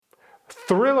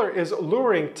Thriller is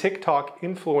luring TikTok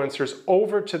influencers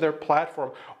over to their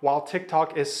platform while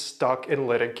TikTok is stuck in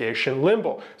litigation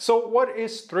limbo. So what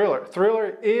is Thriller?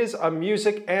 Thriller is a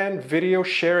music and video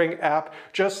sharing app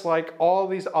just like all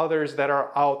these others that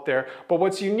are out there. But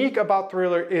what's unique about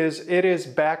Thriller is it is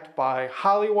backed by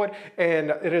Hollywood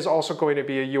and it is also going to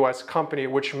be a US company,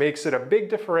 which makes it a big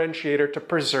differentiator to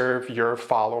preserve your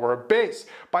follower base.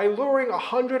 By luring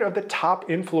 100 of the top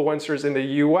influencers in the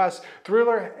US,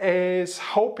 Thriller is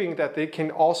hoping that they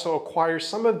can also acquire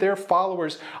some of their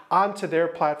followers onto their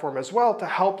platform as well to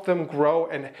help them grow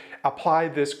and apply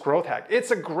this growth hack. It's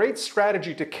a great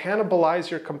strategy to cannibalize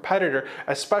your competitor,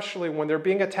 especially when they're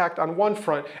being attacked on one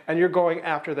front and you're going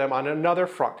after them on another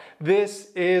front.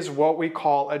 This is what we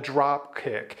call a drop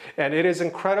kick, and it is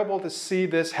incredible to see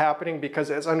this happening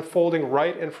because it's unfolding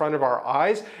right in front of our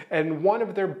eyes. And one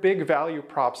of their big value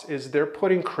props is they're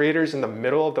putting creators in the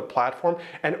middle of the platform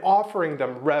and offering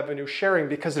them revenue sharing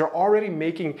because they're already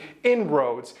making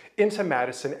inroads into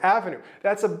Madison Avenue.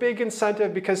 That's a big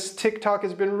incentive because TikTok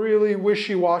has been really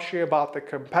wishy-washy about the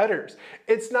competitors.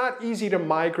 It's not easy to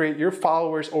migrate your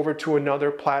followers over to another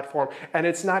platform, and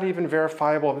it's not even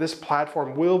verifiable if this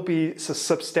platform will be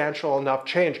substantial enough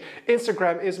change.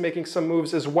 Instagram is making some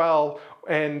moves as well,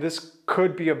 and this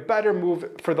could be a better move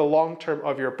for the long term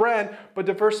of your brand, but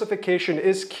diversification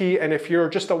is key. And if you're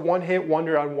just a one-hit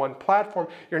wonder on one platform,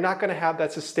 you're not going to have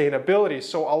that sustainability.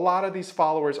 So a lot of these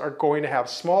followers are going to have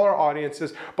smaller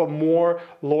audiences, but more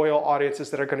loyal audiences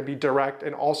that are going to be direct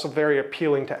and also very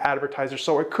appealing to advertisers.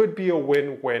 So it could be a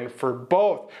win-win for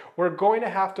both. We're going to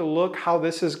have to look how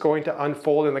this is going to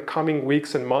unfold in the coming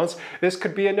weeks and months. This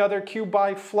could be another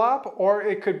Q-buy flop, or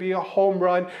it could be a home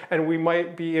run, and we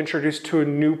might be introduced to a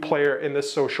new player in the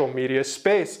social media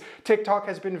space. TikTok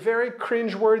has been very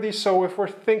cringeworthy, so if we're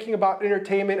thinking about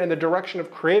entertainment and the direction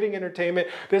of creating entertainment,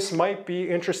 this might be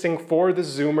interesting for the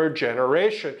Zoomer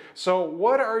generation. So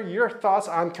what are your thoughts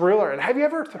on Thriller, and have you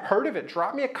ever heard of it?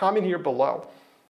 Drop me a comment here below.